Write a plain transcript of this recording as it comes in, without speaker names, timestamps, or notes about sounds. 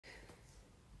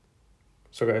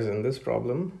So guys, in this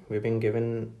problem, we've been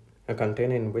given a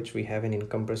container in which we have an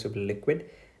incompressible liquid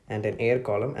and an air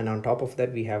column, and on top of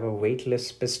that we have a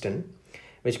weightless piston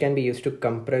which can be used to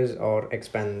compress or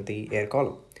expand the air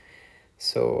column.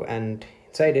 So, and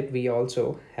inside it we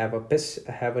also have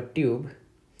a tube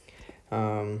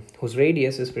whose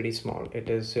radius is pretty small. It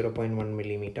is 0.1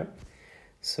 millimeter.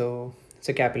 So it's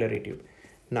a capillary tube.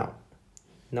 Now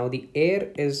the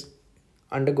air is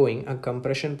undergoing a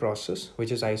compression process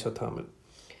which is isothermal,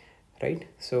 right?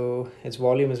 So its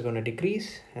volume is going to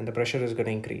decrease and the pressure is going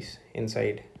to increase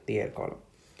inside the air column.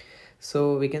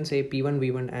 So we can say P1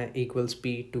 V1 equals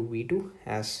P2 V2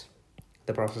 as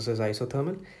the process is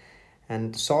isothermal.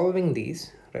 And solving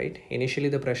these, right, initially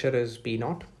the pressure is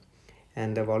P0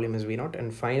 and the volume is V0,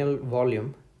 and final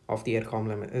volume of the air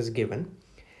column is given.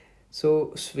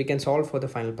 So we can solve for the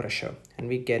final pressure and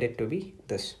we get it to be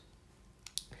this.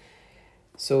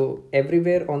 So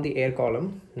everywhere on the air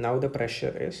column, now the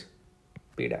pressure is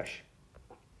P dash.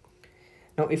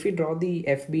 Now if we draw the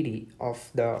FBD of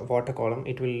the water column,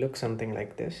 it will look something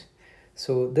like this.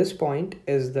 So this point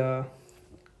is I'll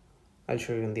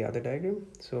show you in the other diagram.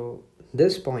 So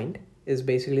this point is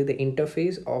basically the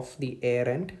interface of the air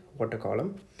and water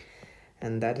column,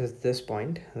 and that is this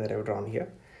point that I've drawn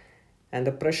here. And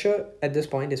the pressure at this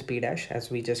point is P dash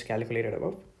as we just calculated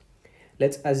above.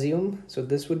 Let's assume, so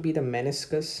this would be the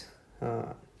meniscus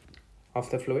of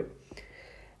the fluid,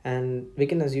 and we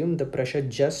can assume the pressure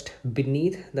just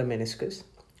beneath the meniscus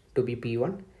to be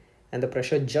P1 and the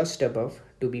pressure just above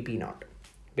to be P0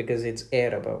 because it's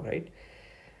air above, right?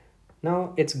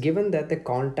 Now it's given that the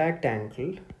contact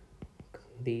angle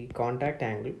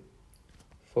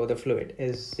for the fluid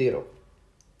is 0.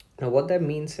 Now what that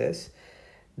means is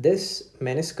this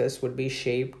meniscus would be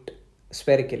shaped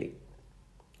spherically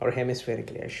or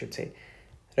hemispherically, I should say,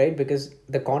 right? Because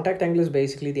the contact angle is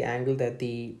basically the angle that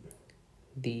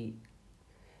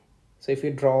so if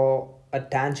you draw a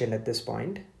tangent at this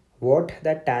point, what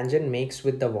that tangent makes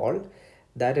with the wall,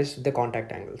 that is the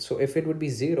contact angle. So if it would be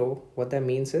 0, what that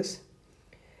means is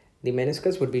the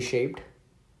meniscus would be shaped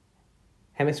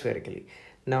hemispherically.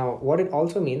 Now what it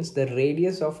also means, the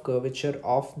radius of curvature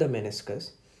of the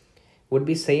meniscus would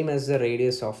be same as the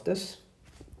radius of this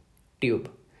tube.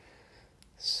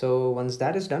 So once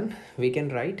that is done, we can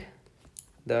write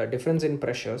the difference in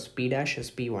pressures. P dash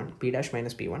is P1, P dash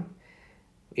minus P1.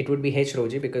 It would be H rho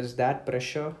G because that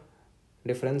pressure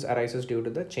difference arises due to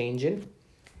the change in,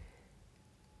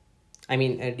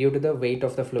 due to the weight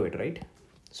of the fluid, right?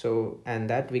 So,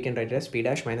 and that we can write as P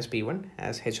dash minus P1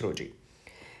 as H rho G.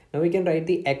 Now we can write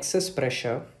the excess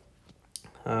pressure,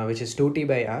 which is 2T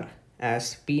by R,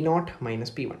 as P0 minus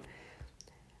P1.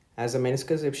 As the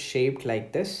meniscus is shaped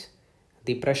like this,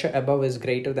 the pressure above is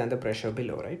greater than the pressure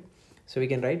below, right? So we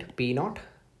can write P0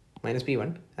 minus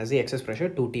P1 as the excess pressure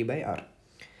 2T by R.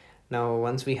 Now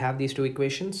once we have these two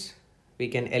equations, we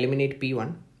can eliminate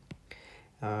P1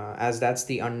 as that's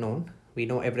the unknown. We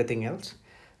know everything else.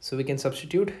 So we can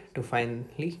substitute to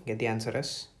finally get the answer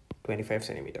as 25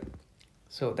 centimeter.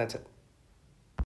 So that's it.